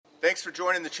Thanks for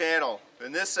joining the channel.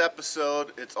 In this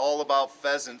episode, it's all about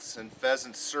pheasants and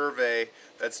pheasant survey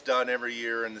that's done every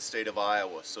year in the state of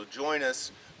Iowa. So join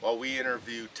us while we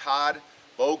interview Todd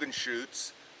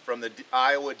Bogenschutz from the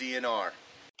Iowa DNR.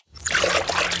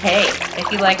 Hey,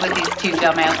 if you like what these two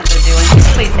dumbasses are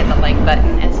doing, please hit the like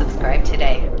button and subscribe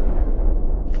today.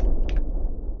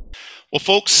 Well,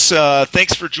 folks,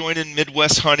 thanks for joining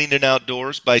Midwest Hunting and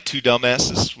Outdoors by Two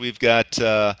Dumbasses. We've got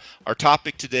our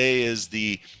topic today is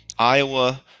the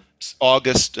Iowa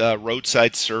August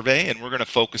roadside survey, and we're going to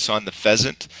focus on the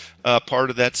pheasant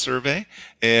part of that survey.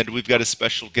 And we've got a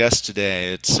special guest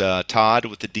today. It's Todd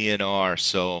with the DNR.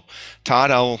 So,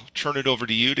 Todd, I'll turn it over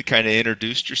to you to kind of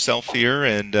introduce yourself here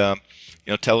and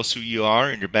tell us who you are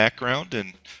and your background,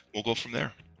 and we'll go from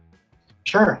there.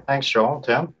 Sure. Thanks, Joel,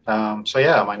 Tim.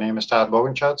 My name is Todd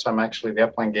Bogenschutz. I'm actually the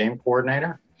upland game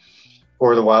coordinator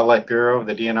for the Wildlife Bureau of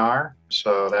the DNR.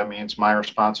 So that means my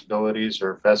responsibilities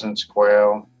are pheasants,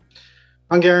 quail,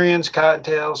 Hungarians,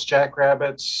 cottontails,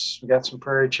 jackrabbits. We got some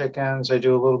prairie chickens. I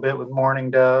do a little bit with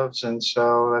mourning doves. And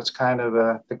so that's kind of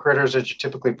the critters that you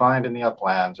typically find in the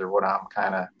uplands are what I'm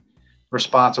kind of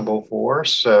responsible for.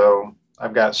 So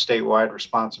I've got statewide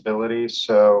responsibilities.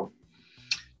 So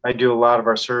I do a lot of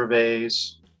our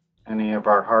surveys, any of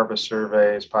our harvest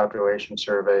surveys, population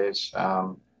surveys,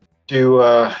 do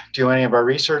any of our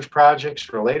research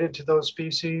projects related to those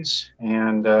species.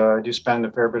 And I do spend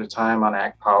a fair bit of time on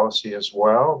ag policy as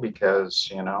well,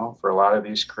 because, for a lot of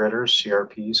these critters,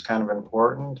 CRP is kind of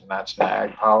important, and that's an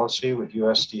ag policy with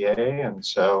USDA. And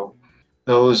so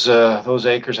those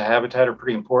acres of habitat are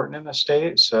pretty important in the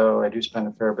state. So I do spend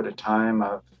a fair bit of time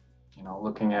of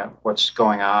looking at what's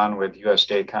going on with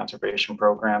USDA conservation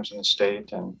programs in the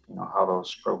state and, how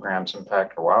those programs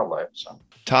impact our wildlife. So,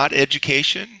 Todd,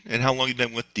 education, and how long have you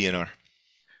been with DNR?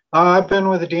 I've been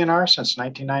with the DNR since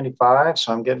 1995,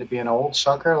 so I'm getting to be an old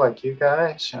sucker like you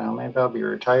guys. Maybe I'll be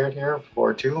retired here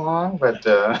before too long, but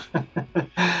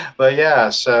yeah,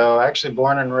 so actually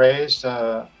born and raised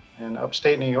in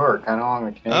upstate New York, kind of along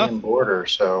the Canadian border.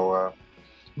 So,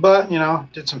 but,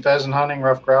 did some pheasant hunting,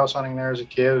 rough grouse hunting there as a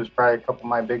kid. It was probably a couple of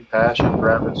my big passions,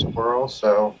 rabbit, squirrels.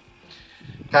 So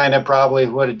kind of probably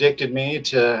what addicted me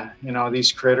to,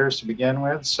 these critters to begin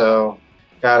with. So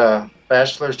got a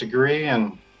bachelor's degree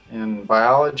in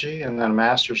biology and then a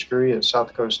master's degree at South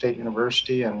Dakota State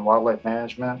University in wildlife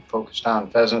management, focused on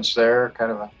pheasants there,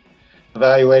 kind of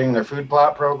evaluating their food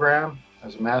plot program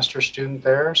as a master's student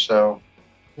there. So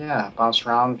yeah, bounced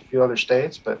around a few other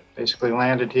states, but basically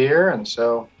landed here. And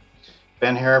so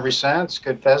been here ever since.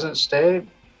 Good pheasant state.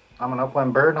 I'm an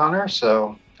upland bird hunter,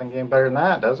 so nothing getting better than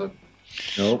that, does it?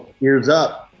 Nope. Ears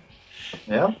up.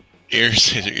 Yep.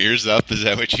 Ears up, is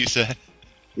that what you said?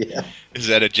 Yeah. Is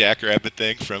that a jackrabbit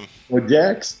thing from... Well,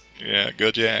 Jacks? Yeah,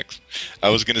 go Jacks. I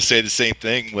was going to say the same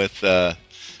thing with...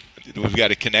 we've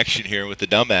got a connection here with the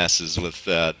dumbasses with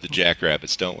the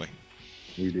jackrabbits, don't we?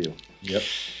 We do. Yep.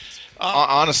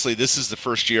 Honestly, this is the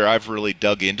first year I've really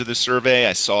dug into the survey.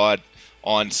 I saw it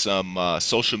on some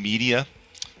social media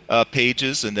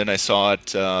pages, and then I saw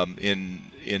it in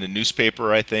a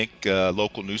newspaper, I think,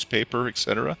 local newspaper,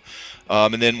 etc.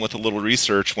 And then with a little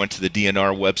research, went to the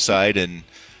DNR website, and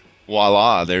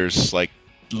voila, there's like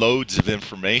loads of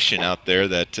information out there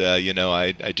that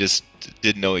I just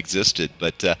didn't know existed.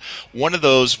 But one of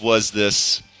those was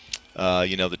this.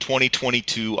 The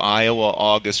 2022 Iowa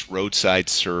August Roadside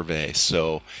Survey.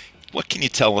 So what can you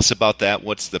tell us about that?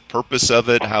 What's the purpose of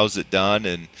it? How's it done?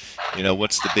 And,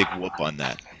 what's the big whoop on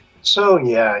that? So,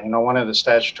 yeah, one of the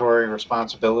statutory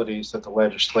responsibilities that the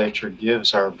legislature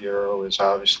gives our Bureau is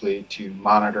obviously to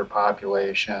monitor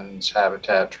populations,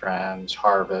 habitat trends,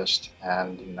 harvest,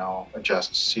 and,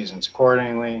 adjust seasons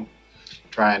accordingly,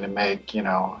 trying to make,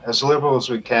 as liberal as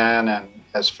we can and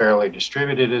as fairly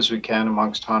distributed as we can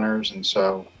amongst hunters. And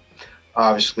so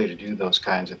obviously to do those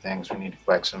kinds of things, we need to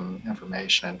collect some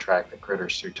information and track the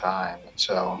critters through time. And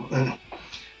so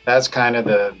that's kind of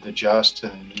the just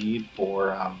and the need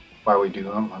for why we do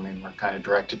them. I mean, we're kind of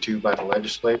directed to by the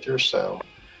legislature. So,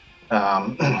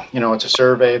 it's a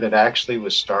survey that actually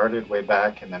was started way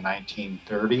back in the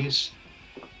 1930s.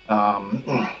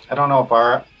 I don't know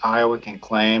if Iowa can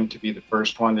claim to be the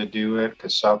first one to do it,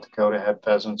 because South Dakota had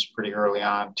pheasants pretty early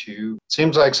on too.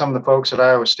 Seems like some of the folks at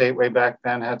Iowa State way back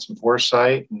then had some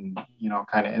foresight and,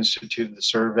 kind of instituted the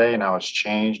survey. Now it's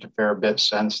changed a fair bit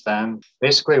since then.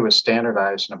 Basically, it was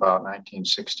standardized in about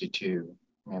 1962.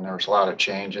 I mean, there was a lot of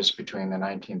changes between the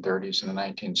 1930s and the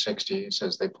 1960s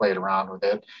as they played around with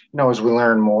it. As we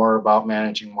learn more about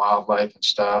managing wildlife and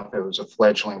stuff, it was a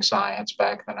fledgling science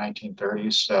back in the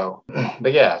 1930s. So,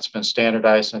 but yeah, it's been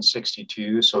standardized since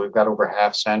 62. So we've got over a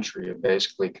half century of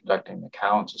basically conducting the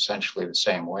counts essentially the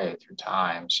same way through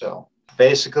time. So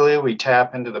basically, we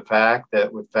tap into the fact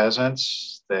that with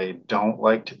pheasants, they don't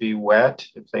like to be wet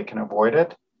if they can avoid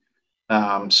it.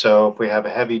 So if we have a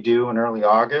heavy dew in early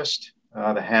August,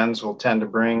 the hens will tend to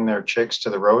bring their chicks to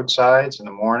the roadsides in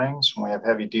the mornings when we have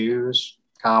heavy dews,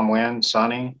 calm wind,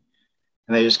 sunny,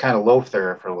 and they just kind of loaf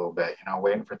there for a little bit,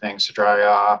 waiting for things to dry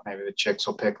off. Maybe the chicks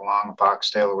will pick along a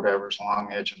foxtail or whatever's along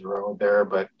the edge of the road there,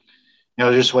 but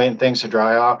just waiting things to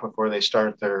dry off before they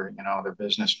start their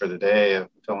business for the day of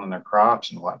filling their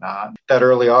crops and whatnot. That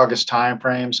early August time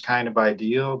frame is kind of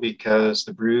ideal because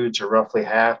the broods are roughly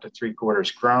half to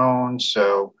 3/4 grown.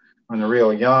 So when they're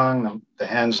real young, the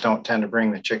hens don't tend to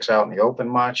bring the chicks out in the open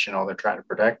much. They're trying to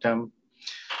protect them.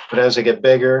 But as they get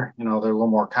bigger, they're a little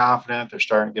more confident. They're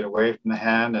starting to get away from the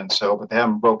hen. But they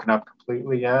haven't broken up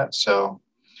completely yet. So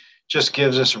just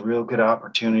gives us a real good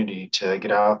opportunity to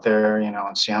get out there,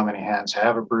 and see how many hens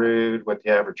have a brood, what the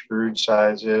average brood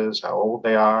size is, how old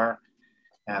they are.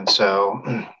 And so,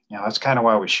 that's kind of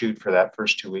why we shoot for that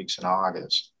first 2 weeks in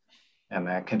August and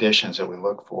the conditions that we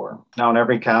look for. Now, in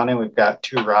every county, we've got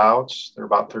 2 routes. They're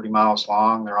about 30 miles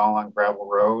long. They're all on gravel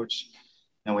roads.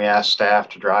 And we ask staff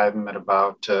to drive them at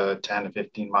about 10 to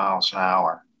 15 miles an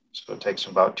hour. So it takes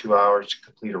them about 2 hours to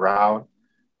complete a route.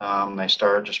 They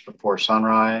start just before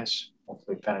sunrise,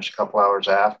 hopefully finish a couple hours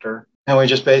after. And we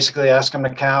just basically ask them to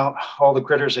count all the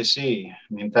critters they see.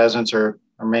 I mean, pheasants are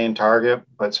our main target,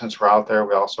 but since we're out there,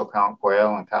 we also count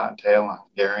quail and cottontail and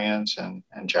Hungarians and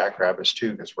jackrabbits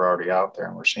too, because we're already out there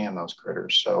and we're seeing those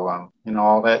critters. So,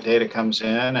 all that data comes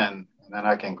in and then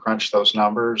I can crunch those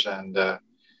numbers and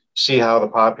see how the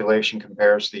population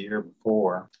compares to the year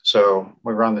before. So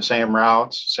we run the same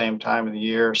routes, same time of the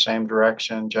year, same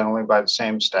direction, generally by the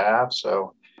same staff.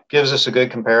 So it gives us a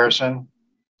good comparison.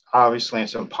 Obviously,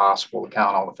 it's impossible to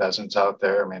count all the pheasants out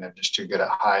there. I mean, they're just too good at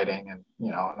hiding and,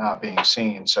 not being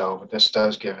seen. So this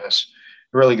does give us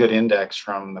a really good index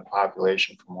from the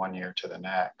population from one year to the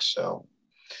next. So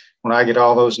when I get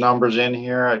all those numbers in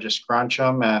here, I just crunch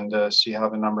them and see how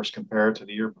the numbers compare to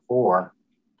the year before.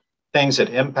 Things that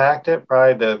impact it,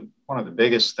 probably one of the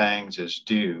biggest things is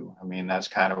dew. I mean, that's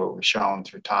kind of what we've shown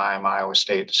through time. Iowa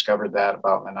State discovered that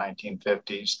about in the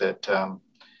 1950s that,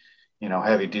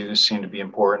 heavy dews seem to be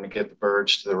important to get the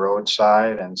birds to the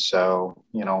roadside. And so,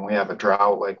 we have a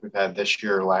drought like we've had this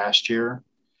year or last year.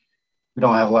 We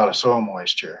don't have a lot of soil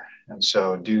moisture. And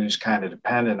so dew's kind of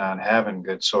dependent on having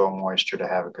good soil moisture to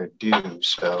have a good dew.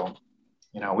 So,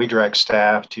 we direct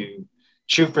staff to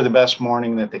shoot for the best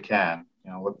morning that they can.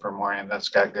 Look for a morning that's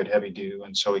got good heavy dew.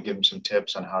 And so we give them some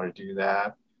tips on how to do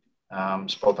that.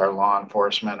 So both our law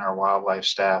enforcement, our wildlife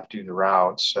staff do the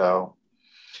routes. So,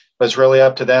 but it's really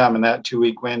up to them in that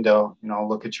 2-week window.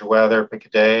 Look at your weather, pick a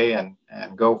day and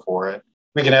go for it.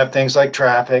 We can have things like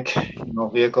traffic,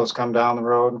 vehicles come down the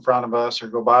road in front of us or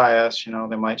go by us,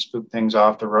 they might spook things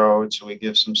off the road. So we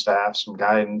give some staff some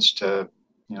guidance to,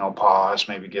 pause,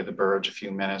 maybe give the birds a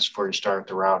few minutes before you start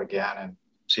the route again and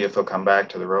see if they'll come back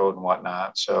to the road and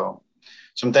whatnot. So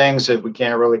some things that we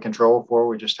can't really control for,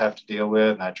 we just have to deal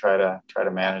with. And I try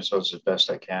to manage those as best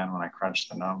I can when I crunch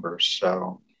the numbers.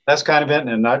 So that's kind of it in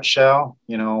a nutshell.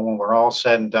 When we're all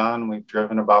said and done, we've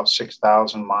driven about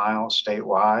 6,000 miles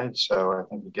statewide. So I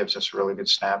think it gives us a really good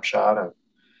snapshot of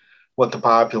what the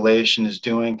population is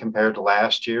doing compared to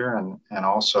last year and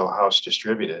also how it's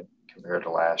distributed compared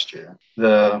to last year.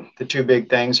 The 2 big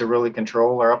things that really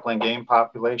control our upland game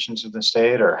populations in the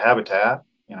state are habitat.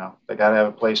 They got to have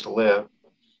a place to live.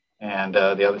 And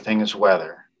the other thing is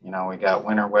weather. We got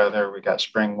winter weather, we got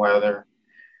spring weather.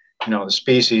 The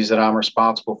species that I'm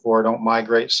responsible for don't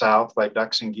migrate south like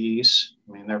ducks and geese.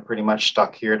 I mean, they're pretty much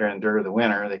stuck here to endure the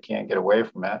winter. They can't get away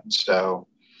from it. And so,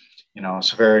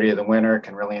 severity of the winter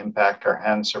can really impact our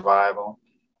hen survival.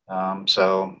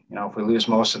 So, if we lose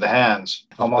most of the hens,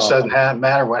 almost doesn't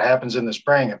matter what happens in the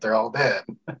spring if they're all dead.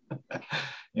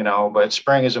 But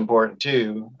spring is important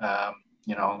too.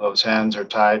 Those hens are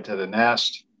tied to the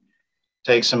nest.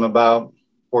 Takes them about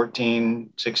 14,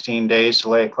 16 days to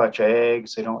lay a clutch of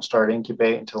eggs. They don't start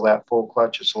incubating until that full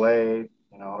clutch is laid.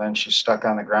 Then she's stuck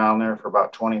on the ground there for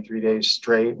about 23 days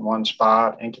straight in one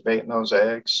spot, incubating those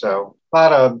eggs. So a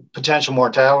lot of potential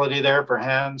mortality there for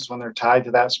hens when they're tied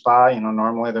to that spot.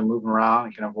 Normally they're moving around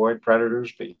and can avoid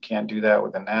predators, but you can't do that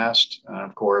with a nest. And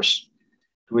of course,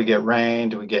 do we get rain?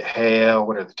 Do we get hail?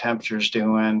 What are the temperatures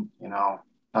doing?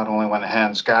 not only when the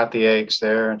hen's got the eggs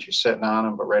there and she's sitting on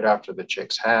them, but right after the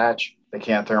chicks hatch. They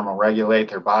can't thermoregulate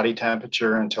their body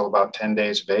temperature until about 10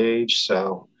 days of age.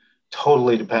 So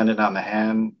totally dependent on the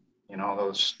hen,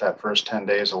 that first 10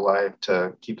 days of life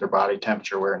to keep their body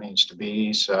temperature where it needs to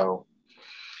be. So,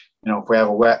 if we have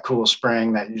a wet, cool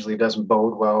spring, that usually doesn't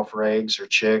bode well for eggs or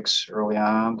chicks early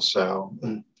on. So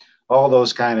all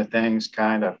those kind of things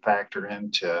kind of factor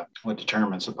into what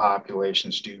determines the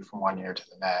populations do from one year to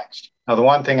the next. Now, the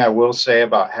one thing I will say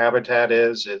about habitat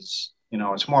is it's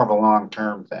more of a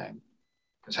long-term thing,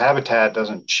 because habitat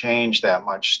doesn't change that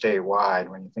much statewide.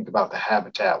 When you think about the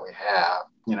habitat we have,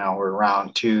 we're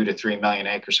around 2 to 3 million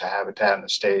acres of habitat in the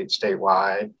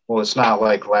statewide. Well, it's not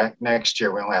like next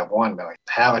year we only have 1 million.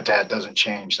 Habitat doesn't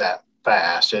change that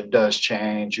fast. It does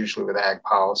change usually with ag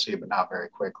policy, but not very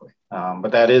quickly.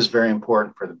 But that is very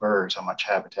important for the birds, how much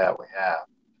habitat we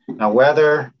have. Now,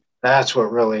 weather, that's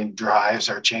what really drives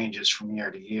our changes from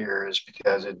year to year, is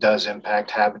because it does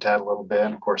impact habitat a little bit.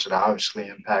 And of course, it obviously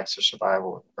impacts the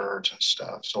survival of the birds and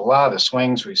stuff. So a lot of the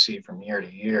swings we see from year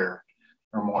to year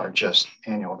are more just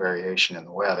annual variation in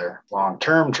the weather.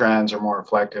 Long-term trends are more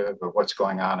reflective of what's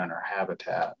going on in our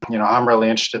habitat. I'm really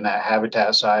interested in that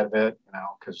habitat side of it,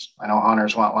 because I know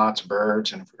hunters want lots of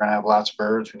birds. And if we're going to have lots of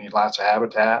birds, we need lots of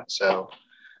habitat. So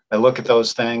I look at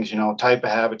those things, type of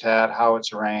habitat, how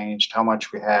it's arranged, how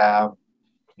much we have,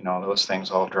 those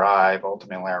things all drive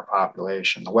ultimately our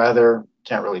population. The weather,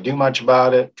 can't really do much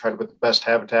about it. Try to put the best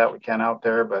habitat we can out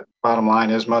there, but bottom line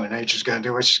is Mother Nature's going to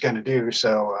do what she's going to do.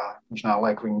 So it's not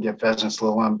like we can give pheasants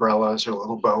little umbrellas or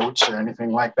little boats or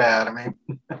anything like that. I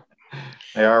mean,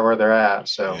 they are where they're at.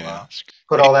 So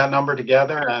put all that number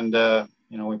together and,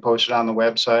 we post it on the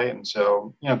website. And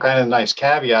so, kind of the nice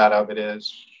caveat of it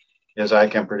is I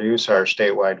can produce our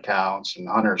statewide counts, and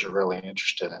hunters are really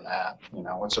interested in that.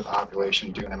 What's the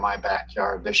population doing in my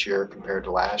backyard this year compared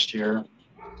to last year?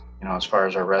 As far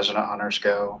as our resident hunters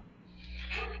go.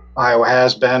 Iowa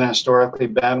has been historically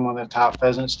been one of the top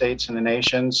pheasant states in the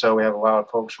nation. So we have a lot of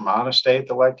folks from out of state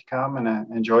that like to come and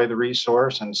enjoy the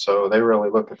resource. And so they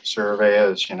really look at the survey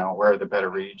as, where are the better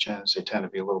regions. They tend to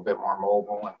be a little bit more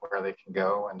mobile and where they can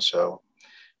go. And so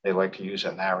they like to use it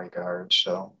in that regard.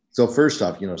 So first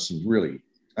off,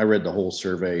 I read the whole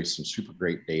survey, some super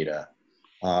great data.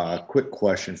 Quick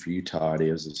question for you, Todd,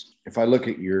 is if I look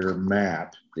at your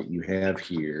map that you have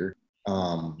here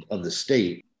of the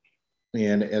state,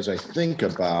 and as I think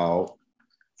about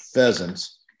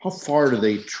pheasants, how far do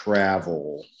they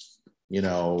travel, in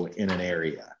an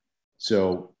area?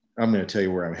 So I'm going to tell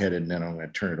you where I'm headed, and then I'm going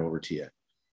to turn it over to you.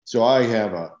 So I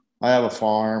have a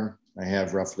farm. I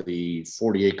have roughly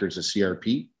 40 acres of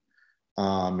CRP,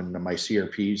 and my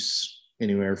CRP's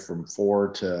anywhere from 4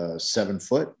 to 7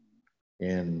 foot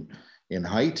in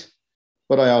height,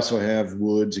 but I also have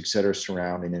woods, et cetera,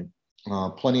 surrounding it.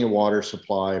 Plenty of water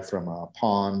supply from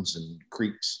ponds and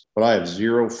creeks, but I have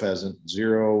 0 pheasant,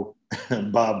 0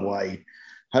 bob white.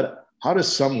 How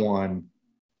does someone,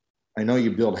 I know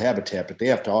you build habitat, but they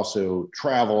have to also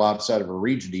travel outside of a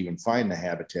region to even find the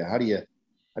habitat. How do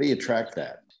you track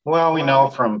that? Well, we know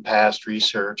from past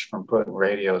research from putting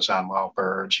radios on wild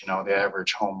birds, the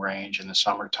average home range in the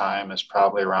summertime is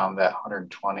probably around that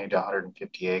 120 to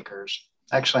 150 acres.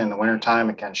 Actually, in the wintertime,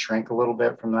 it can shrink a little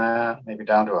bit from that, maybe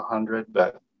down to 100,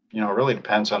 but, it really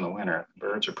depends on the winter.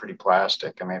 Birds are pretty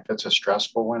plastic. I mean, if it's a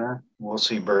stressful winter, we'll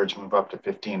see birds move up to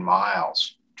 15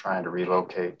 miles trying to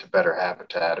relocate to better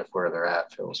habitat if where they're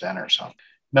at fills in or something.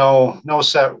 No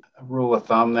set rule of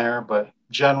thumb there, but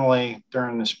generally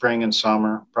during the spring and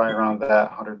summer, probably around that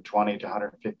 120 to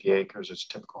 150 acres is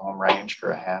typical home range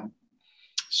for a hen.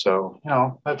 So,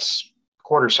 that's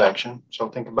quarter section. So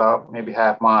think about maybe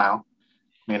half mile.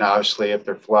 I mean, obviously, if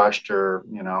they're flushed or,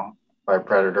 by a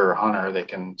predator or hunter, they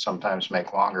can sometimes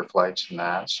make longer flights than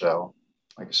that. So,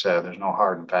 like I said, there's no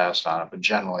hard and fast on it, but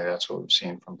generally that's what we've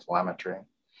seen from telemetry.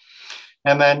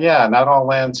 And then, not all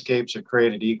landscapes are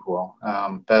created equal.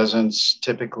 Pheasants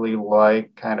typically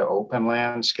like kind of open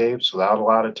landscapes without a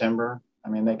lot of timber. I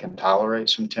mean, they can tolerate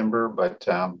some timber, but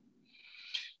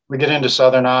we get into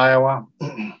southern Iowa.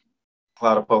 A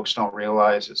lot of folks don't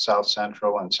realize that South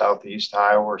Central and Southeast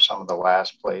Iowa are some of the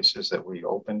last places that we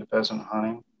opened pheasant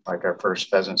hunting. Like our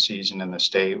first pheasant season in the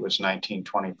state was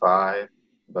 1925,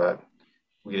 but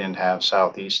we didn't have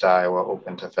Southeast Iowa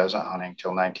open to pheasant hunting until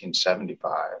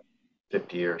 1975,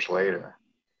 50 years later,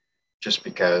 just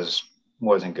because it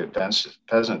wasn't good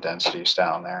pheasant densities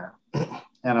down there.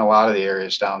 And a lot of the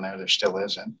areas down there still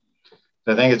isn't.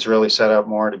 I think it's really set up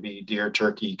more to be deer,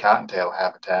 turkey, cottontail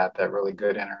habitat, that really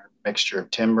good intermixture of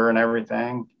timber and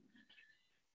everything.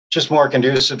 Just more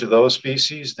conducive to those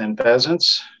species than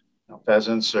pheasants.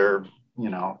 Pheasants are,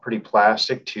 pretty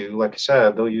plastic too. Like I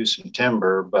said, they'll use some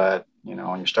timber, but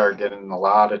when you start getting a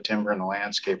lot of timber in the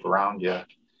landscape around you,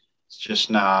 it's just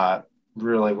not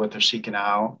really what they're seeking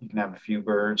out. You can have a few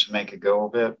birds and make a go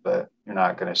of it, but you're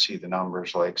not going to see the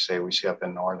numbers like, say, we see up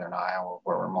in northern Iowa,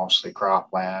 where we're mostly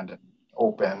cropland and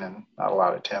open and not a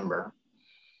lot of timber.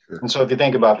 Sure. And so if you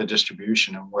think about the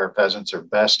distribution of where pheasants are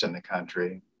best in the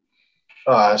country,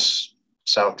 us,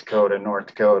 South Dakota, North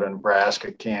Dakota,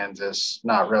 Nebraska, Kansas,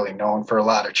 not really known for a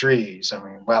lot of trees. I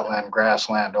mean, wetland,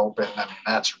 grassland, open. I mean,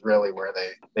 that's really where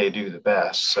they do the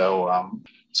best. So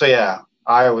yeah,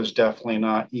 Iowa's definitely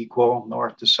not equal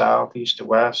north to south, east to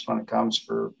west when it comes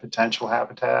for potential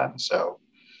habitat. So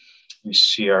you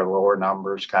see our lower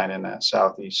numbers kind of in that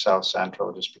southeast, south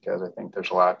central, just because I think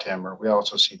there's a lot of timber. We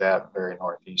also see that very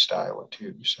northeast Iowa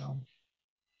too. So,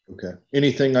 okay,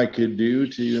 anything I could do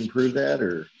to improve that,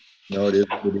 or no? It is.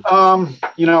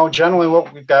 Generally,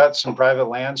 what we've got some private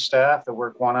land staff that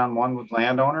work one-on-one with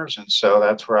landowners, and so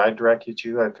that's where I direct you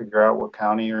to. I figure out what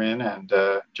county you're in, and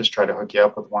just try to hook you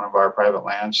up with one of our private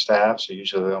land staff. So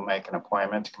usually they'll make an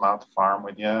appointment to come out to farm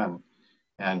with you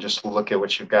and just look at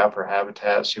what you've got for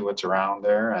habitat, see what's around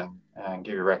there, and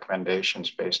give you recommendations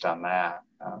based on that.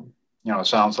 It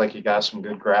sounds like you got some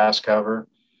good grass cover.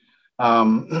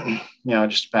 It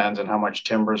just depends on how much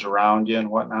timber's around you and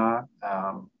whatnot.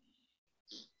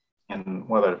 And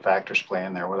what other factors play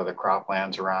in there, what other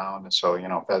croplands around. And so,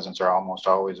 pheasants are almost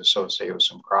always associated with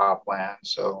some cropland.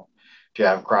 So if you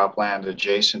have cropland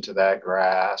adjacent to that,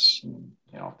 grass, and,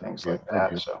 things like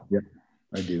that. So, yeah,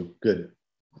 I do. Good.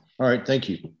 All right. Thank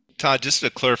you. Todd, just a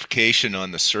clarification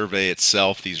on the survey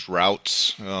itself, these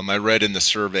routes. I read in the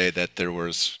survey that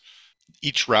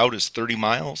each route is 30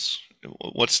 miles.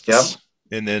 What's this?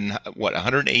 Yep. And then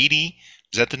 180?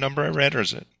 Is that the number I read, or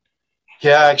is it?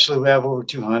 Yeah, actually, we have over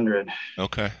 200.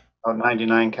 Okay. About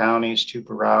 99 counties, 2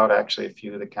 per route. Actually, a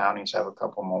few of the counties have a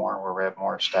couple more where we have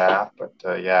more staff. But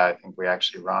I think we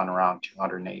actually run around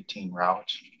 218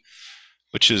 routes.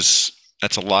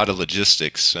 That's a lot of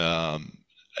logistics.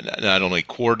 Not only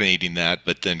coordinating that,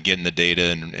 but then getting the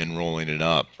data and rolling it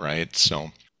up, right?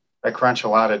 So I crunch a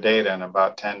lot of data in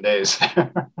about 10 days.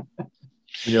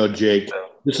 Jake,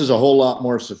 this is a whole lot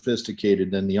more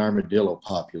sophisticated than the armadillo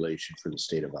population for the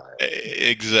state of Iowa.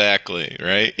 Exactly,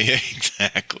 right?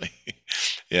 Exactly.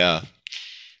 Yeah.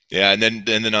 Yeah, and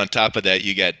then on top of that,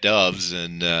 you got doves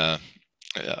and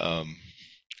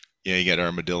you got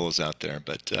armadillos out there.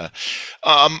 But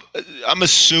I'm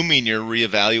assuming you're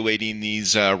reevaluating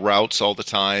these routes all the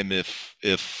time if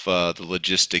the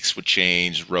logistics would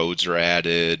change, roads are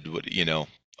added,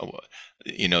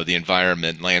 the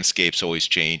environment, landscape's always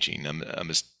changing.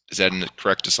 Is that a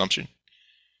correct assumption?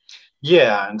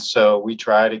 Yeah, and so we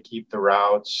try to keep the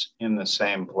routes in the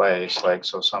same place.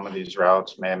 So some of these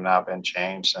routes may have not been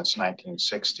changed since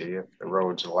 1960 if the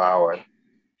roads allow it.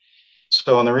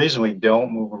 So, and the reason we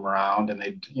don't move them around, and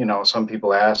some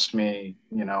people ask me,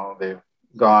 they've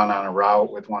gone on a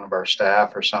route with one of our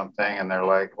staff or something, and they're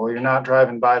like, well, you're not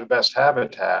driving by the best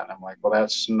habitat. And I'm like, well,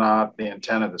 that's not the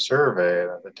intent of the survey.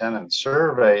 The intent of the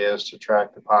survey is to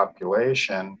track the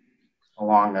population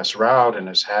along this route, and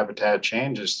as habitat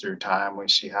changes through time, we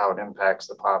see how it impacts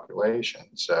the population.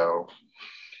 So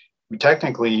we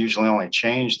technically usually only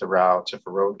change the routes if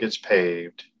a road gets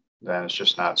paved. Then it's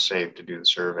just not safe to do the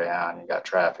survey on. You got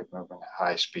traffic moving at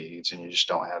high speeds and you just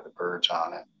don't have the birds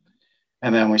on it.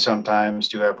 And then we sometimes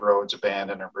do have roads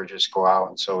abandoned or bridges go out,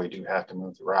 and so we do have to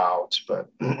move the routes. But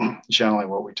generally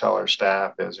what we tell our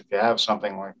staff is if you have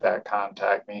something like that,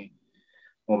 contact me.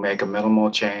 We'll make a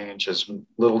minimal change, as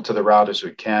little to the route as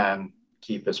we can,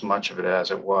 keep as much of it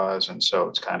as it was. And so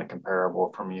it's kind of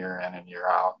comparable from year in and year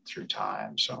out through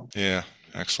time. So yeah.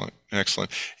 Excellent.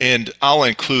 And I'll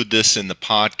include this in the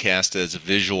podcast as a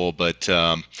visual, but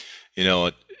to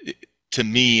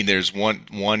me, there's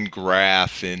one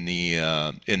graph in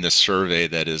the survey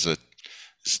that is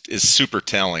super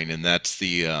telling, and that's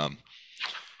the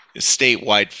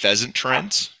statewide pheasant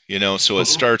trends. So it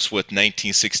starts with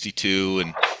 1962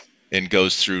 and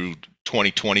goes through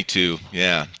 2022.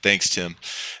 Yeah, thanks, Tim.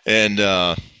 And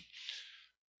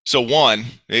so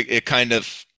it kind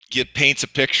of paints a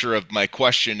picture of my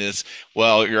question is,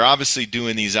 well, you're obviously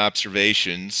doing these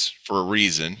observations for a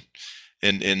reason,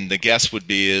 and the guess would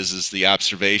be is the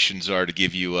observations are to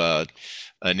give you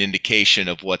an indication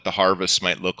of what the harvest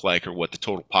might look like or what the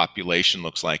total population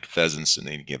looks like of pheasants in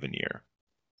any given year.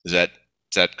 Is that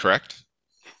correct?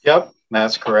 Yep,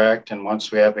 that's correct. And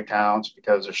once we have the counts,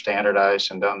 because they're standardized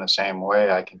and done the same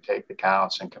way, I can take the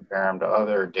counts and compare them to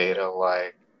other data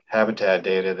like habitat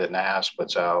data that NASS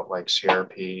puts out, like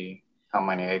CRP, how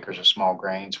many acres of small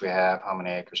grains we have, how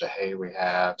many acres of hay we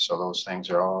have. So those things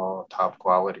are all top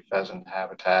quality pheasant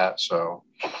habitat. So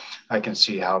I can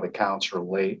see how the counts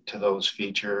relate to those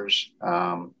features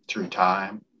through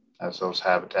time as those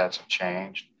habitats have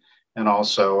changed. And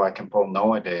also I can pull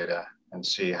NOAA data and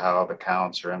see how the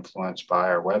counts are influenced by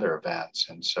our weather events.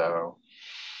 And so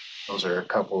those are a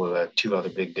couple of the two other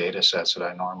big data sets that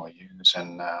I normally use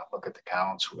and look at the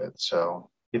counts with. So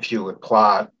if you would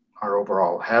plot our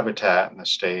overall habitat in the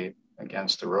state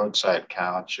against the roadside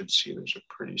count, you'd see there's a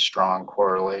pretty strong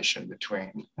correlation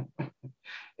between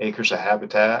acres of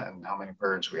habitat and how many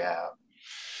birds we have.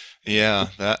 Yeah,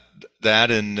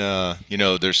 that and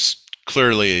there's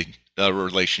clearly a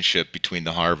relationship between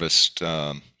the harvest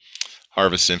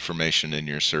information in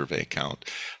your survey count.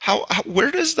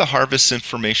 Where does the harvest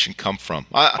information come from?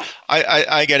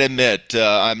 I gotta admit,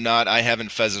 I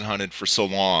haven't pheasant hunted for so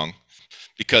long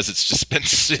because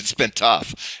it's been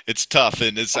tough. It's tough,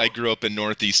 and I grew up in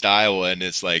Northeast Iowa, and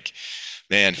it's like,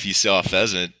 man, if you saw a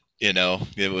pheasant,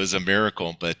 it was a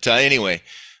miracle. But anyway,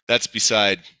 that's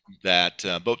beside that.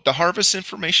 But the harvest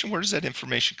information, where does that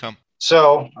information come?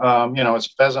 So, as a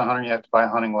pheasant hunter, you have to buy a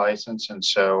hunting license. And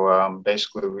so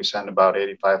basically we send about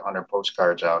 8,500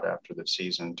 postcards out after the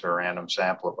season to a random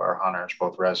sample of our hunters,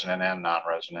 both resident and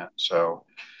non-resident. So,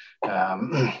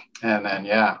 and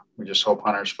then, we just hope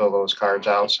hunters fill those cards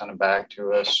out, send them back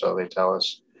to us. So they tell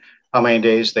us how many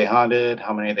days they hunted,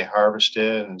 how many they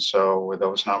harvested. And so with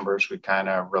those numbers, we kind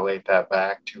of relate that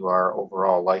back to our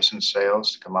overall license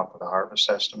sales to come up with a harvest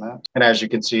estimate. And as you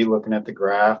can see, looking at the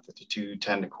graph, that the two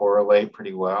tend to correlate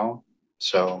pretty well.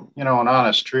 So, in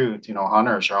honest truth,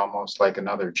 hunters are almost like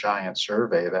another giant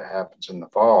survey that happens in the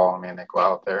fall. I mean, they go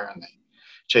out there and they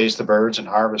chase the birds and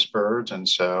harvest birds. And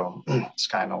so it's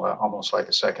kind of almost like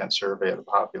a second survey of the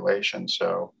population.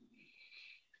 So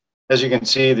as you can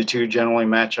see, the two generally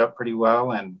match up pretty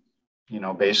well. And,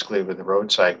 basically with the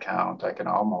roadside count, I can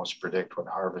almost predict what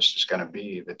harvest is going to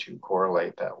be. The two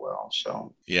correlate that well.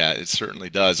 So, yeah, it certainly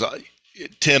does.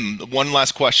 Tim, one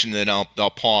last question, then I'll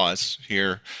pause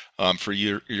here for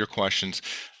your questions.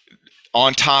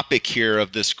 On topic here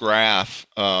of this graph,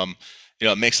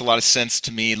 it makes a lot of sense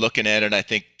to me looking at it. I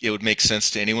think it would make sense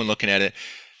to anyone looking at it.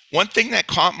 One thing that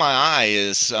caught my eye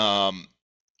is,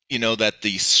 that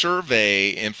the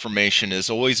survey information has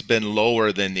always been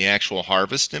lower than the actual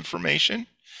harvest information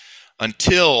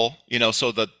until,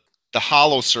 so the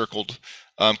hollow circled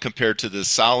compared to the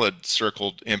solid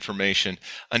circled information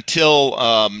until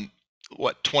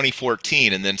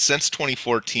 2014. And then since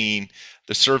 2014,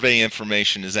 the survey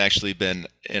information has actually been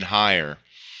in higher.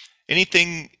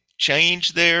 Anything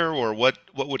change there, or what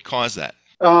would cause that?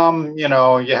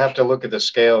 You have to look at the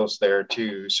scales there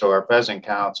too. So our pheasant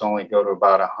counts only go to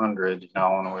about 100,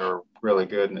 and we were really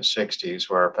good in the 60s,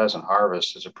 where our pheasant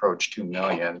harvest has approached 2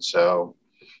 million. So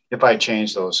if I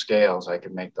change those scales, I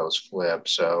can make those flip.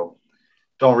 So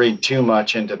don't read too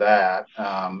much into that.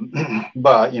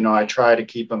 But, I try to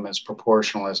keep them as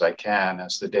proportional as I can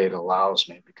as the data allows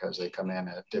me, because they come in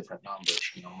at different numbers,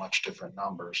 much different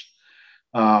numbers.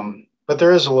 But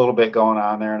there is a little bit going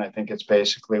on there, and I think it's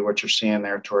basically what you're seeing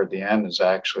there toward the end is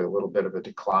actually a little bit of a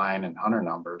decline in hunter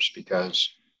numbers,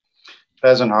 because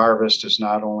pheasant harvest is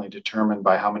not only determined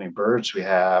by how many birds we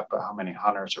have, but how many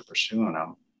hunters are pursuing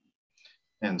them.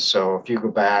 And so if you go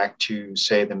back to,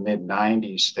 say, the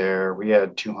mid-90s there, we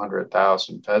had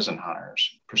 200,000 pheasant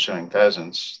hunters pursuing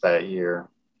pheasants that year.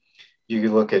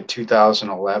 You look at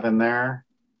 2011 there,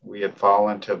 we had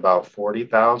fallen to about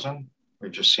 40,000.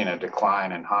 We've just seen a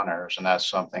decline in hunters, and that's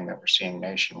something that we're seeing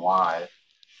nationwide,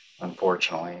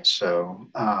 unfortunately. So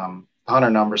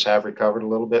hunter numbers have recovered a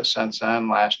little bit since then.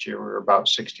 Last year, we were about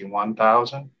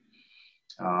 61,000.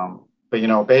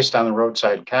 But, based on the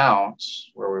roadside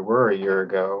counts where we were a year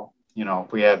ago,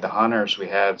 if we had the hunters we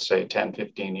had, say, 10,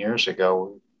 15 years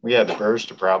ago, we had the birds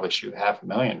to probably shoot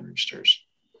 500,000 roosters,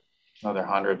 another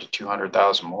 100 to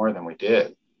 200,000 more than we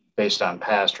did, based on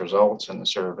past results in the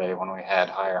survey when we had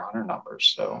higher hunter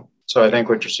numbers. So I think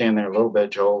what you're seeing there a little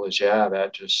bit, Joel, is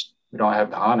we don't have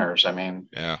the hunters. I mean,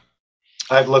 yeah,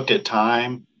 I've looked at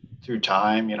through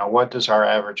time, what does our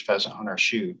average pheasant hunter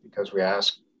shoot? Because we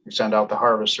send out the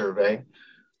harvest survey.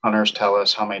 Hunters tell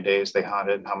us how many days they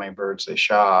hunted and how many birds they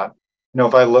shot.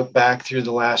 If I look back through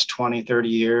the last 20, 30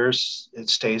 years, it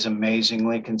stays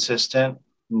amazingly consistent.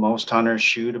 Most hunters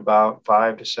shoot about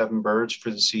 5 to 7 birds for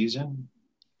the season.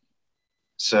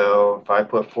 So if I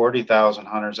put 40,000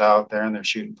 hunters out there and they're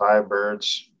shooting 5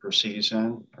 birds per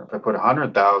season, or if I put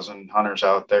 100,000 hunters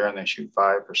out there and they shoot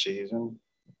 5 per season,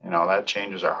 that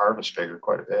changes our harvest figure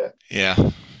quite a bit. Yeah,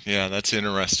 that's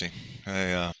interesting.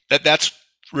 That's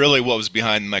really what was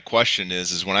behind my question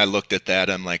is when I looked at that,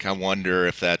 I'm like, I wonder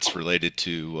if that's related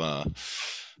um,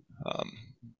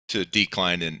 to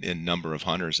decline in number of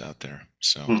hunters out there.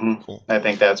 So cool. I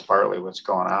think that's partly what's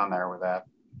going on there with that.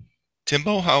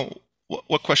 Timbo,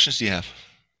 what questions do you have?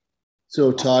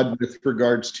 So Todd, with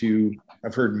regards to,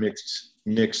 I've heard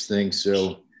mixed things,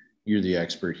 so you're the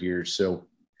expert here. So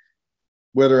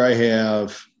whether I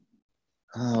have,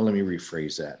 let me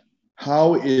rephrase that.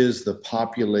 How is the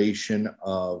population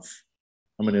of,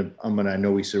 I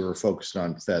know we said we're focused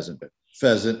on pheasant, but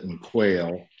pheasant and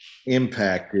quail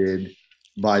impacted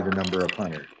by the number of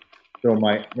hunters? So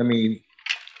let me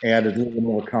add a little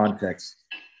more context.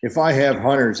 If I have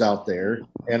hunters out there,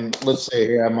 and let's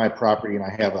say I have my property and I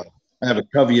have a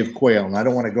covey of quail, and I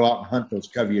don't want to go out and hunt those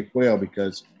covey of quail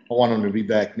because I want them to be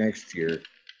back next year.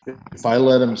 If I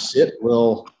let them sit,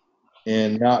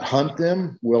 and not hunt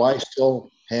them, will I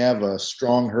still have a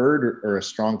strong herd or a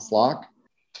strong flock?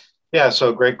 Yeah,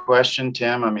 so great question,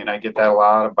 Tim. I mean, I get that a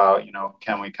lot about,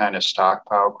 can we kind of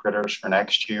stockpile critters for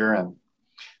next year? And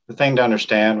the thing to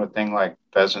understand with things like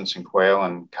pheasants and quail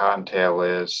and cottontail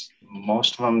is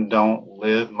most of them don't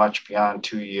live much beyond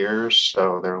 2 years.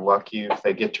 So they're lucky if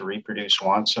they get to reproduce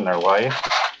once in their life.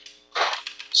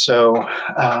 So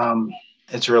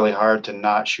it's really hard to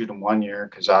not shoot them 1 year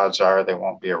because odds are they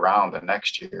won't be around the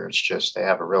next year. It's just they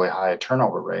have a really high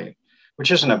turnover rate,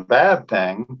 which isn't a bad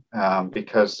thing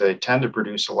because they tend to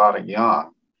produce a lot of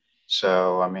young.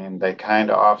 So, I mean, they kind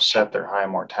of offset their high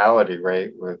mortality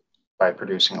rate by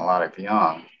producing a lot of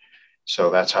young.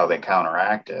 So that's how they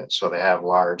counteract it. So they have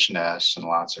large nests and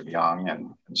lots of young.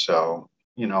 And so,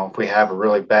 if we have a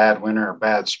really bad winter or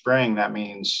bad spring, that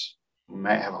means we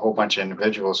might have a whole bunch of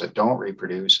individuals that don't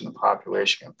reproduce and the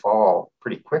population can fall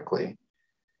pretty quickly.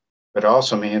 But it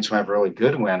also means we have a really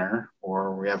good winter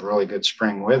or we have a really good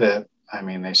spring with it. I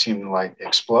mean, they seem to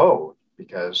explode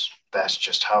because that's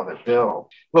just how they're built.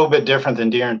 A little bit different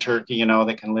than deer and turkey,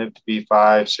 they can live to be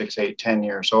 5, 6, 8, 10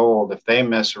 years old. If they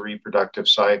miss a reproductive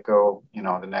cycle,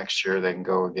 the next year they can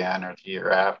go again or the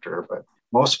year after. But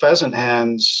most pheasant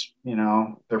hens,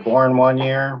 they're born 1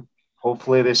 year.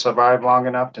 Hopefully they survive long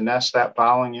enough to nest that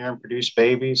following year and produce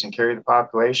babies and carry the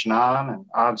population on. And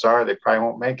odds are they probably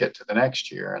won't make it to the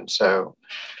next year. And so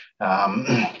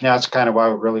that's kind of why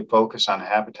we really focus on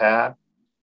habitat.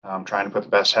 Trying to put the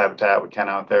best habitat we can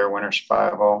out there, winter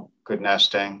survival, good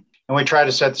nesting. And we try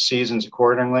to set the seasons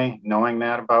accordingly, knowing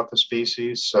that about the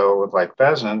species. So with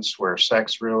pheasants, where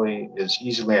sex really is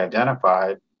easily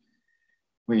identified,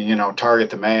 we, target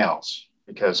the males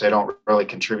because they don't really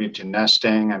contribute to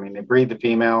nesting. I mean, they breed the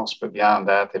females, but beyond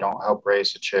that, they don't help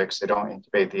raise the chicks. They don't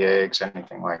incubate the eggs,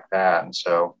 anything like that. And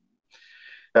so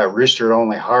that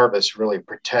rooster-only harvest really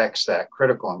protects that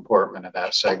critical important of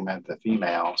that segment, the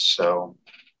females. So,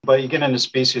 but you get into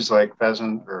species like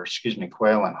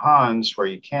quail and huns where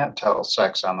you can't tell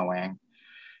sex on the wing.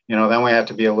 Then we have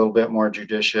to be a little bit more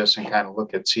judicious and kind of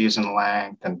look at season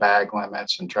length and bag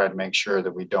limits and try to make sure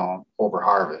that we don't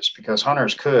overharvest because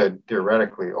hunters could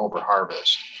theoretically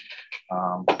overharvest.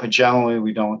 But generally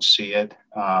we don't see it.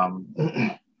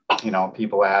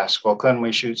 People ask, well, couldn't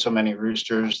we shoot so many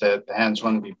roosters that the hens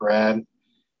wouldn't be bred?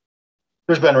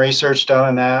 There's been research done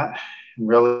on that. And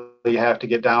really, you have to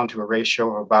get down to a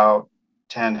ratio of about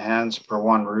 10 hens per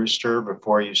 1 rooster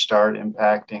before you start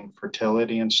impacting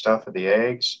fertility and stuff of the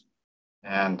eggs.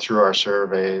 And through our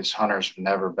surveys, hunters have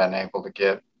never been able to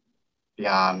get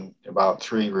beyond about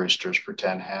 3 roosters per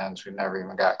 10 hens. We never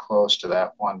even got close to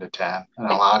that 1 to 10. And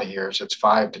a lot of years, it's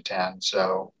 5 to 10.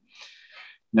 So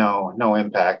no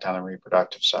impact on the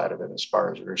reproductive side of it as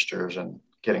far as roosters and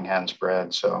getting hens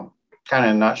bred. So kind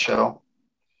of in a nutshell.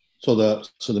 So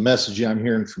the message I'm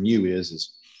hearing from you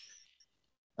is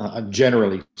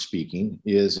generally speaking,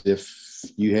 is if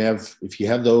you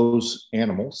have those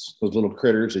animals, those little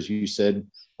critters, as you said,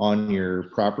 on your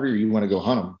property, or you want to go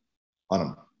hunt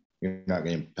them. You're not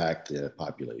going to impact the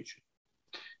population.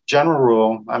 General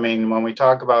rule. I mean, when we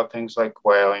talk about things like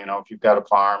quail, if you've got a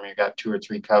farm, you've got 2 or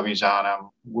 3 coveys on them,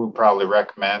 we'll probably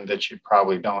recommend that you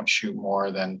probably don't shoot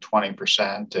more than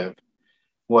 20% of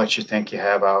what you think you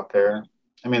have out there.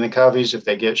 I mean, the coveys, if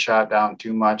they get shot down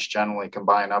too much, generally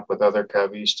combine up with other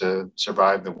coveys to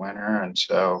survive the winter. And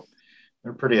so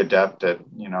they're pretty adept at,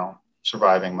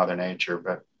 surviving Mother Nature.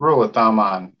 But rule of thumb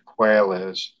on quail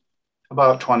is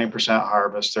about 20%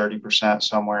 harvest, 30%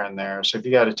 somewhere in there. So if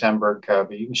you got a 10 bird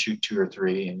covey, you can shoot 2 or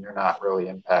 3 and you're not really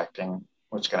impacting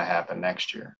what's going to happen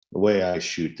next year. The way I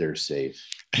shoot, they're safe.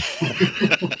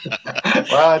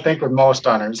 Well, I think with most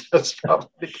hunters, that's probably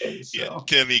the case. So. Yeah,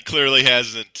 Tim, he clearly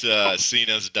hasn't seen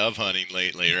us dove hunting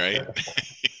lately, right?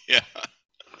 Yeah.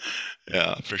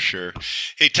 Yeah, for sure.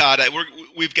 Hey, Todd,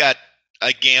 we've got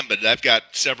a gambit. I've got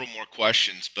several more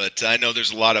questions, but I know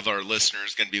there's a lot of our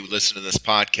listeners going to be listening to this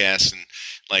podcast and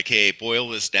like, hey, boil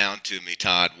this down to me,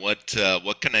 Todd. What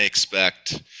can I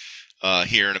expect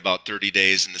here in about 30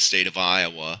 days in the state of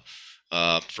Iowa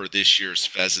for this year's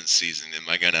pheasant season? Am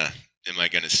I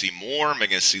gonna see more? Am I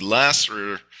gonna see less,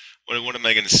 or what am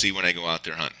I gonna see when I go out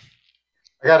there hunting?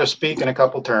 I got to speak in a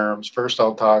couple terms. First,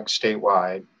 I'll talk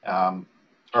statewide.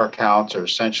 Our counts are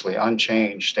essentially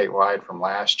unchanged statewide from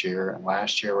last year, and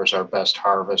last year was our best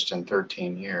harvest in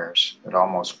 13 years at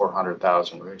almost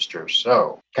 400,000 roosters.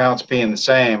 So counts being the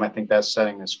same, I think that's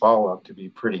setting this fall up to be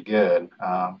pretty good.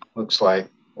 Looks like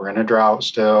we're in a drought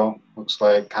still. Looks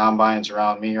like combines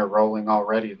around me are rolling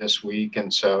already this week,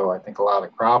 and so I think a lot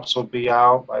of crops will be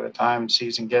out by the time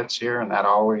season gets here, and that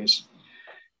always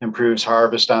improves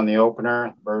harvest on the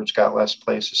opener. Birds got less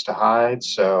places to hide.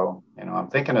 So, I'm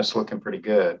thinking it's looking pretty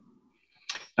good.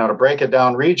 Now, to break it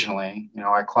down regionally,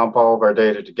 I clump all of our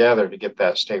data together to get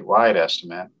that statewide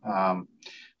estimate.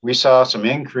 We saw some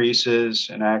increases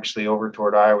and actually over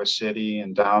toward Iowa City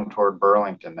and down toward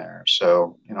Burlington there.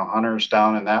 So, hunters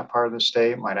down in that part of the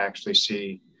state might actually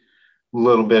see a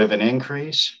little bit of an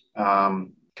increase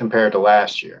compared to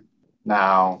last year.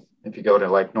 Now, if you go to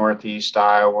like Northeast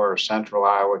Iowa or Central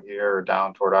Iowa here or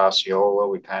down toward Osceola,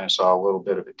 we kind of saw a little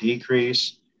bit of a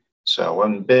decrease. So it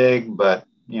wasn't big, but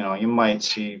you might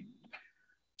see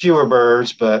fewer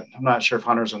birds, but I'm not sure if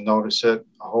hunters will notice it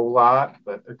a whole lot,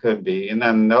 but there could be. And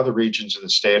then the other regions of the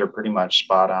state are pretty much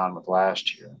spot on with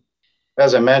last year.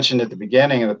 As I mentioned at the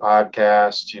beginning of the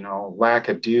podcast, lack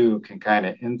of dew can kind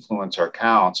of influence our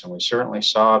counts. And we certainly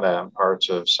saw that in parts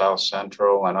of South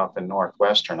Central and up in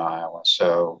Northwestern Iowa.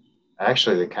 So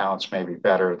actually the counts may be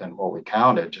better than what we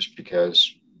counted just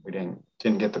because we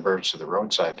didn't get the birds to the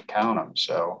roadside to count them.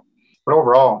 So, but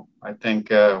overall, I think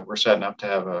we're setting up to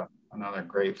have another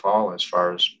great fall as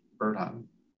far as bird hunting.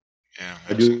 Yeah,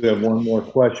 I do have one more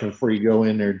question before you go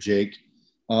in there, Jake.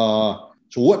 So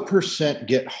what percent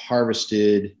get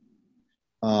harvested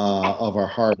of our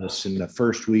harvest in the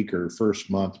first week or first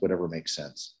month, whatever makes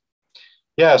sense?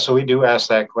 Yeah, so we do ask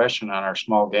that question on our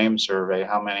small game survey.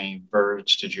 How many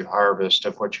birds did you harvest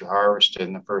of what you harvested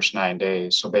in the first 9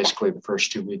 days? So basically the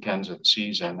first 2 weekends of the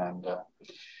season. And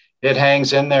it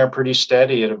hangs in there pretty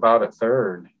steady at about a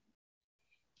third.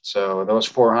 So those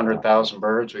 400,000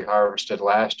 birds we harvested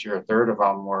last year, a third of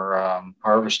them were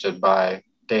harvested by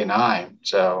day 9.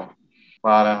 So a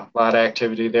lot of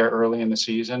activity there early in the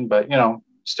season, but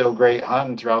still great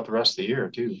hunting throughout the rest of the year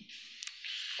too.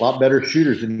 A lot better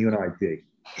shooters than you and I, Jake.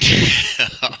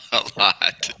 A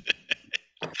lot.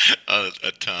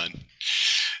 A ton.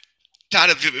 Todd,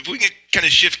 if we can kind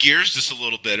of shift gears just a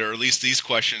little bit, or at least these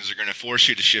questions are going to force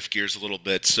you to shift gears a little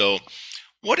bit. So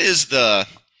what's the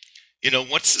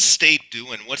state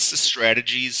doing? What's the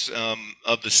strategies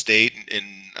of the state?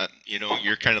 And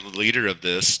you're kind of the leader of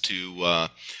this to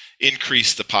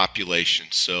increase the population.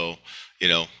 So,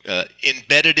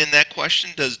 embedded in that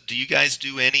question, do you guys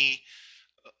do any,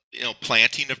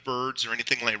 planting of birds or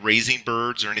anything like raising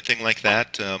birds or anything like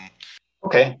that?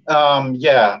 Okay.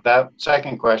 Yeah, that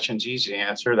second question's easy to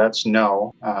answer. That's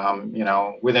no.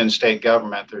 Within state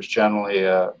government, there's generally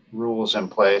rules in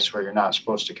place where you're not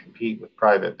supposed to compete with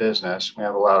private business. We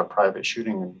have a lot of private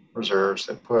shooting reserves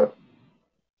that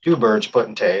do birds put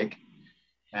and take,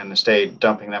 and the state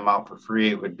dumping them out for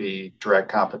free would be direct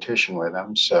competition with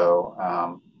them.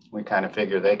 So we kind of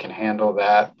figure they can handle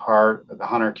that part of the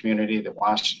hunter community that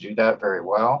wants to do that very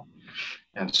well.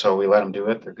 And so we let them do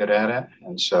it. They're good at it.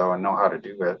 And know how to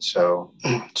do it. So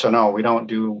no, we don't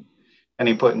do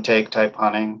any put and take type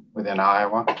hunting within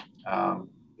Iowa.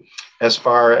 As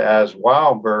far as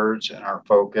wild birds and our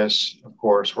focus, of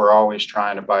course, we're always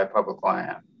trying to buy public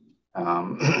land.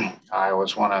 Iowa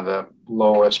is one of the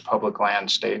lowest public land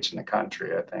states in the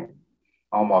country, I think,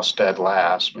 almost dead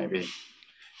last. Maybe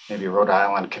Rhode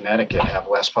Island, Connecticut have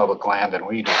less public land than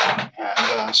we do.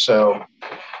 And so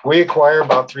we acquire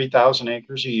about 3,000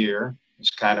 acres a year. It's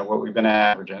kind of what we've been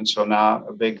averaging. So not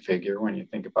a big figure when you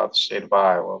think about the state of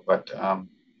Iowa, but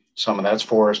some of that's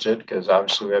forested because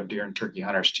obviously we have deer and turkey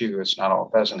hunters too. It's not all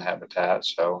pheasant habitat.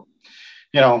 So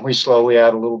we slowly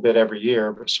add a little bit every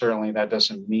year, but certainly that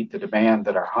doesn't meet the demand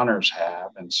that our hunters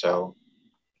have. And so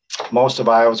most of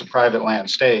Iowa is a private land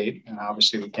state, and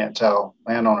obviously we can't tell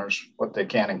landowners what they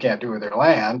can and can't do with their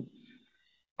land.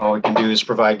 All we can do is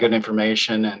provide good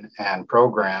information and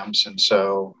programs. And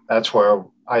so that's where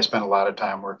I spend a lot of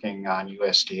time working on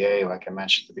USDA, like I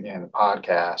mentioned at the beginning of the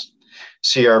podcast.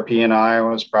 CRP in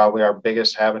Iowa is probably our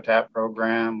biggest habitat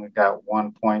program. We've got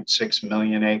 1.6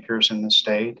 million acres in the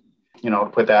state. To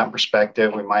put that in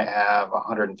perspective, we might have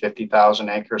 150,000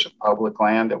 acres of public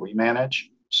land that we manage.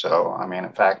 So, I mean, a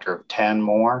factor of 10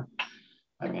 more.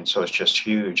 I mean, so it's just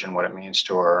huge in what it means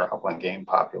to our upland game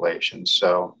population.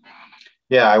 So,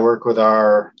 yeah, I work with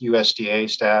our USDA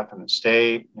staff in the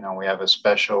state. We have a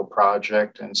special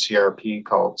project in CRP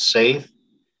called SAFE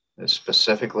that's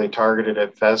specifically targeted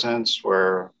at pheasants,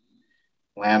 where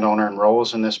landowner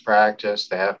enrolls in this practice.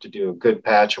 They have to do a good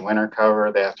patch of winter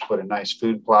cover. They have to put a nice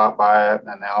food plot by it.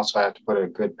 And they also have to put a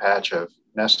good patch of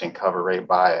nesting cover right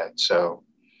by it. So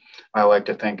I like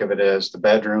to think of it as the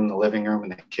bedroom, the living room,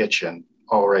 and the kitchen,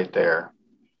 all right there.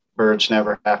 Birds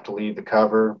never have to leave the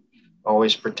cover,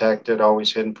 always protected,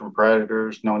 always hidden from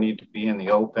predators, no need to be in the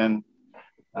open.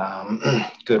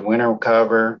 Good winter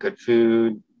cover, good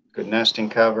food, good nesting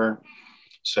cover.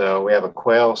 So we have a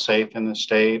quail safe in the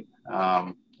state,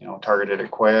 targeted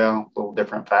at quail, a little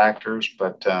different factors,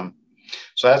 but so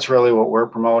that's really what we're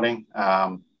promoting.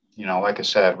 Like I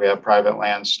said, we have private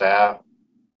land staff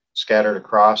scattered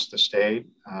across the state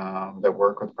that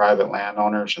work with private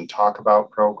landowners and talk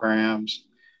about programs.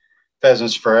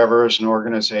 Pheasants Forever as an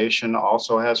organization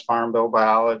also has Farm Bill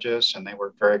biologists, and they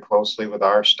work very closely with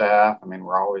our staff. I mean,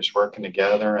 we're always working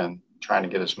together and trying to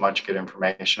get as much good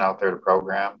information out there to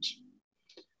programs.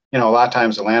 A lot of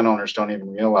times the landowners don't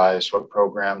even realize what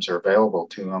programs are available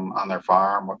to them on their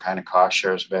farm, what kind of cost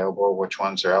share is available, which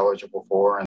ones they're eligible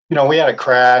for. And, we had a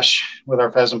crash with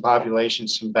our pheasant population,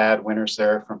 some bad winters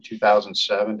there from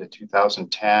 2007 to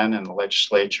 2010, and the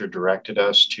legislature directed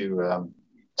us to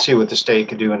see what the state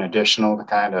could do in additional to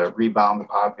kind of rebound the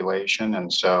population.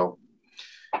 And so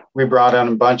we brought on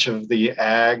a bunch of the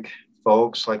ag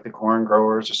folks like the corn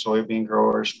growers, the soybean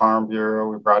growers, Farm Bureau.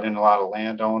 We brought in a lot of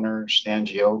landowners, the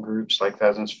NGO groups like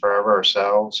Pheasants Forever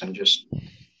ourselves, and just,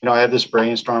 I had this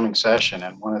brainstorming session.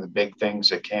 And one of the big things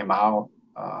that came out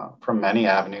from many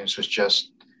avenues was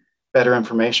just better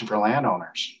information for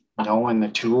landowners, knowing the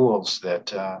tools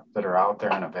that are out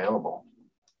there and available.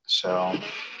 So,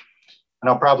 and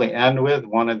I'll probably end with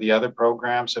one of the other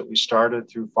programs that we started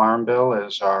through Farm Bill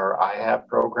is our IHAP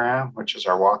program, which is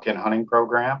our walk-in hunting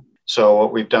program. So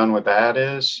what we've done with that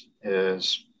is a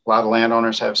lot of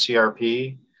landowners have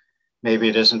CRP. Maybe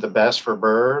it isn't the best for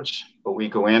birds, but we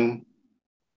go in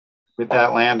with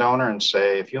that landowner and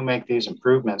say, if you make these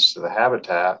improvements to the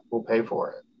habitat, we'll pay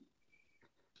for it.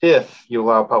 If you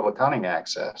allow public hunting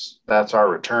access, that's our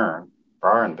return for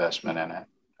our investment in it.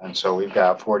 And so we've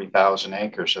got 40,000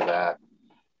 acres of that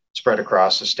spread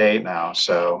across the state now.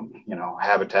 So,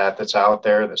 habitat that's out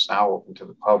there that's now open to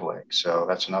the public. So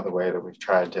that's another way that we've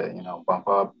tried to, bump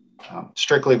up,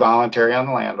 strictly voluntary on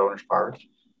the landowner's part.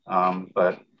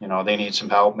 But, they need some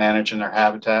help managing their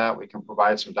habitat. We can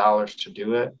provide some dollars to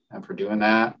do it. And for doing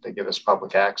that, they give us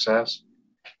public access.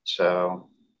 So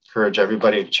encourage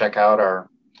everybody to check out our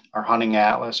hunting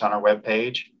atlas on our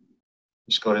webpage.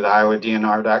 Just go to the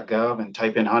iowadnr.gov and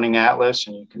type in hunting atlas,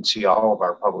 and you can see all of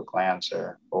our public lands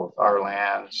there, both our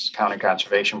lands, County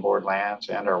Conservation Board lands,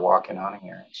 and our walk-in hunting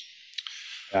areas.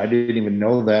 I didn't even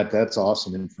know that. That's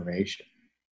awesome information.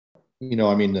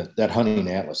 That hunting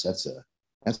atlas,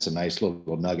 that's a nice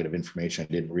little nugget of information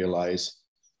I didn't realize.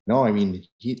 No,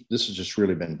 this has just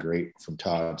really been great from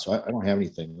Todd. So I don't have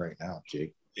anything right now,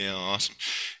 Jake. Yeah, awesome.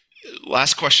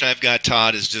 Last question I've got,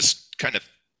 Todd, is just kind of,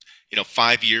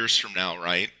 5 years from now,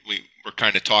 right? We're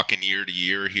kind of talking year to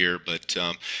year here, but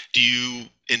do you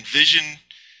envision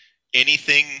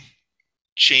anything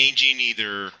changing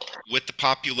either with the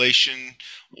population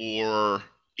or,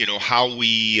 how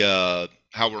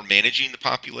we're managing the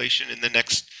population in the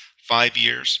next 5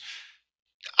 years,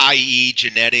 i.e.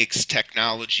 genetics,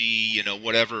 technology,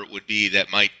 whatever it would be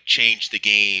that might change the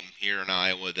game here in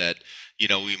Iowa that,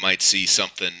 we might see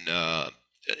something, an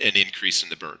increase in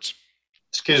the birds?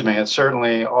 Excuse me, it's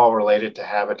certainly all related to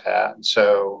habitat.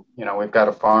 So, we've got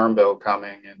a farm bill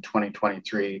coming in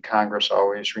 2023. Congress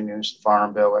always renews the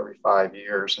farm bill every 5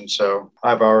 years. And so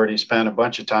I've already spent a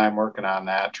bunch of time working on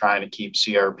that, trying to keep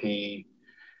CRP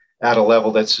at a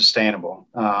level that's sustainable.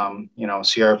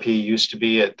 CRP used to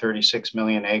be at 36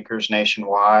 million acres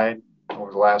nationwide.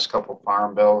 Over the last couple of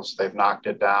farm bills, they've knocked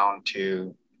it down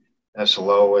to as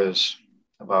low as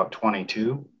about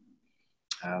 22.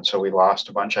 And so we lost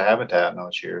a bunch of habitat in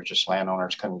those years, just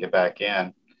landowners couldn't get back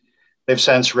in. They've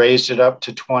since raised it up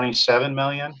to 27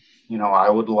 million. I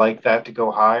would like that to go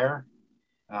higher.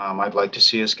 I'd like to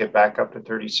see us get back up to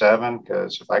 37,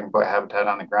 because if I can put habitat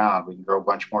on the ground, we can grow a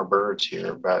bunch more birds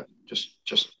here, but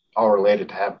just all related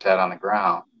to habitat on the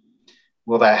ground.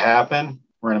 Will that happen?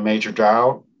 We're in a major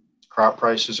drought. Crop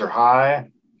prices are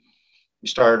high. You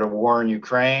started a war in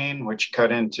Ukraine, which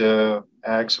cut into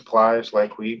ag supplies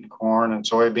like wheat and corn and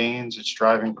soybeans. It's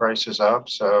driving prices up.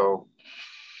 So,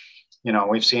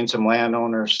 we've seen some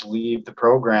landowners leave the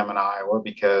program in Iowa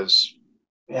because,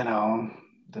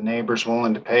 the neighbor's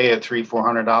willing to pay a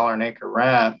 $300-400 an acre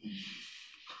rent.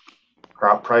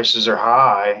 Crop prices are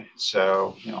high.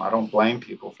 So, I don't blame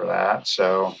people for that.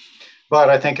 So, but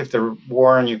I think if the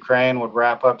war in Ukraine would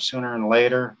wrap up sooner than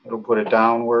later, it'll put a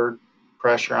downward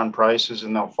pressure on prices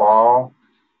and they'll fall.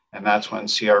 And that's when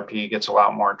CRP gets a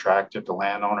lot more attractive to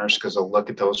landowners because they'll look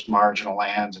at those marginal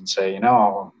lands and say,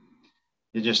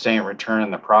 you just ain't returning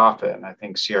the profit. And I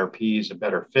think CRP is a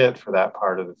better fit for that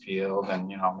part of the field. And,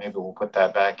 maybe we'll put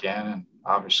that back in. And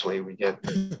obviously we get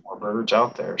more birds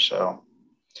out there. So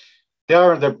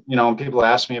people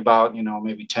ask me about,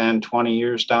 maybe 10, 20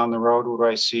 years down the road, what do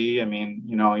I see? I mean,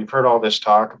 you've heard all this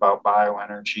talk about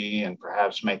bioenergy and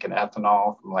perhaps making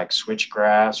ethanol from like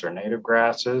switchgrass or native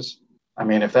grasses. I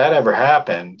mean, if that ever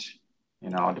happened,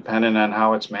 depending on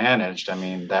how it's managed, I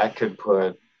mean, that could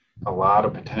put a lot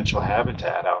of potential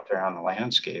habitat out there on the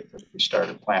landscape if we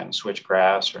started planting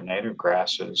switchgrass or native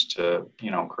grasses to,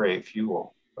 create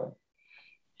fuel. But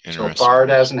so far it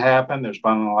hasn't happened. There's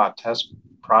been a lot of test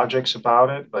projects about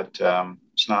it, but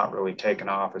it's not really taken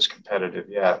off as competitive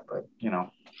yet. But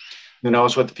who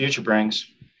knows what the future brings?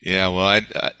 Yeah, well,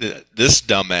 this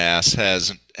dumbass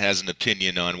has an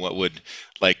opinion on what would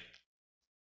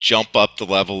jump up the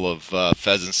level of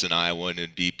pheasants in Iowa, and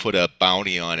it'd be put a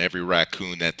bounty on every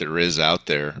raccoon that there is out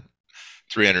there,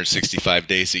 365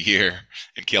 days a year,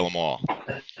 and kill them all.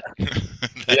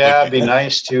 Yeah, it'd be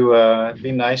nice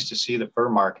to see the fur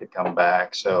market come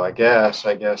back. So I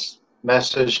guess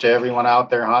message to everyone out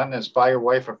there hunting is buy your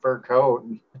wife a fur coat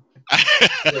and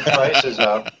the prices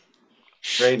up.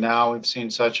 Right now we've seen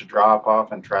such a drop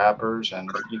off in trappers, and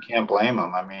you can't blame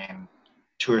them. I mean,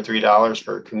 $2 or $3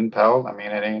 for a coon pelt. I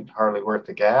mean, it ain't hardly worth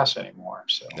the gas anymore.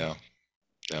 So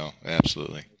no,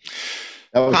 absolutely.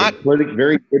 That was a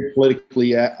very good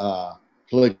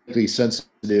politically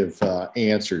sensitive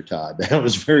answer, Todd. That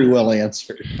was very well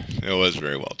answered. It was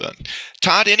very well done.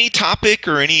 Todd, any topic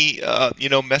or any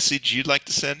message you'd like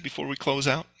to send before we close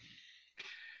out?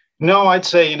 No, I'd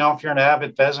say, if you're an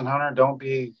avid pheasant hunter, don't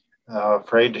be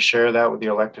afraid to share that with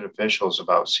your elected officials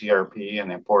about CRP and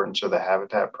the importance of the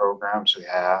habitat programs we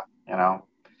have.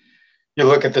 You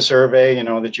look at the survey,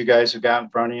 that you guys have got in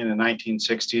front of you in the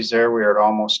 1960s there, we were at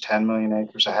almost 10 million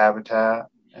acres of habitat.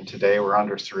 And today we're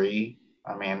under 3.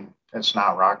 I mean, it's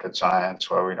not rocket science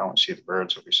why we don't see the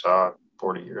birds that we saw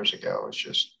 40 years ago. It's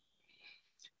just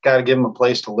got to give them a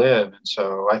place to live. And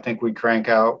so I think we crank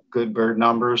out good bird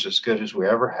numbers as good as we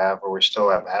ever have, where we still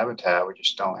have habitat. We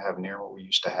just don't have near what we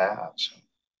used to have. So.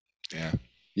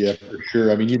 Yeah, for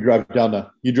sure. I mean, you drive down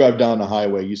the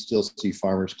highway, you still see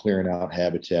farmers clearing out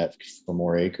habitat for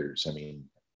more acres. I mean,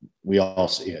 we all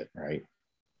see it, right?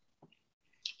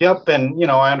 Yep. And,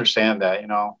 I understand that,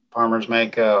 farmers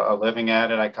make a living at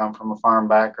it. I come from a farm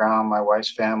background. My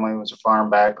wife's family was a farm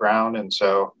background. And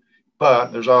so,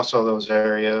 but there's also those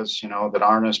areas, that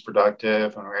aren't as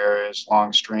productive, and areas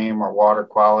long stream where water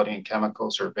quality and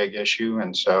chemicals are a big issue.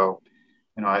 And so,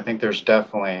 I think there's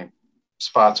definitely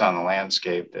spots on the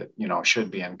landscape that, should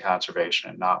be in conservation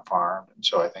and not farmed. And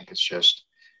so I think it's just,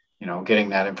 getting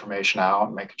that information out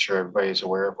and making sure everybody's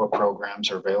aware of what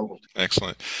programs are available.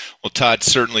 Excellent. Well, Todd,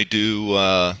 certainly do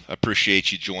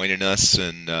appreciate you joining us,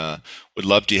 and would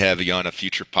love to have you on a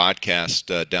future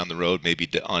podcast down the road, maybe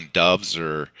on doves,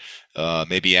 or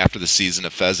maybe after the season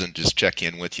of pheasant, just check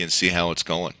in with you and see how it's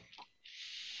going.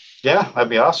 Yeah, that'd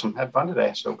be awesome. Had fun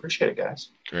today, so appreciate it, guys.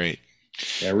 Great.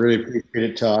 Yeah, I really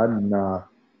appreciate it, Todd. And,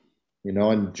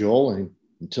 and Joel, and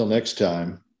until next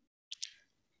time,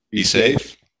 be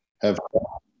safe. Have fun.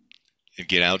 And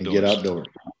get outdoors.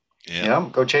 Yeah,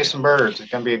 go chase some birds. It's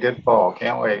going to be a good fall.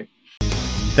 Can't wait.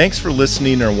 Thanks for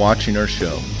listening or watching our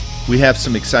show. We have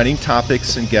some exciting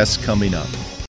topics and guests coming up.